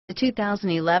The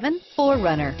 2011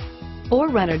 4Runner.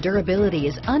 4Runner durability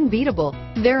is unbeatable.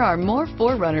 There are more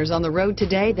 4Runners on the road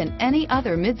today than any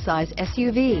other midsize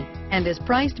SUV and is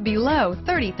priced below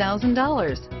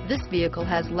 $30,000. This vehicle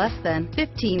has less than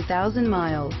 15,000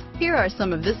 miles. Here are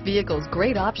some of this vehicle's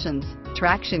great options: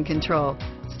 traction control,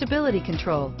 stability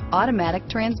control, automatic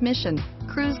transmission,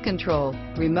 cruise control,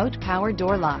 remote power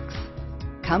door locks,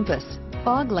 compass,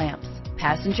 fog lamps,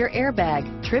 passenger airbag,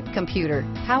 trip computer,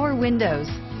 power windows,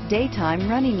 daytime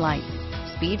running lights,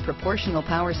 speed proportional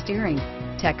power steering,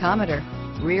 tachometer,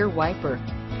 rear wiper,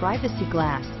 privacy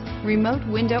glass, remote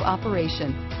window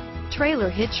operation, trailer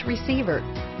hitch receiver,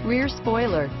 rear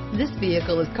spoiler. This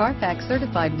vehicle is CARFAX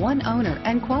certified one owner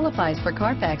and qualifies for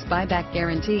CARFAX buyback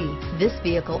guarantee. This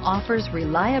vehicle offers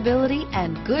reliability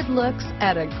and good looks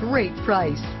at a great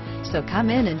price. So come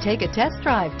in and take a test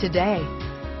drive today.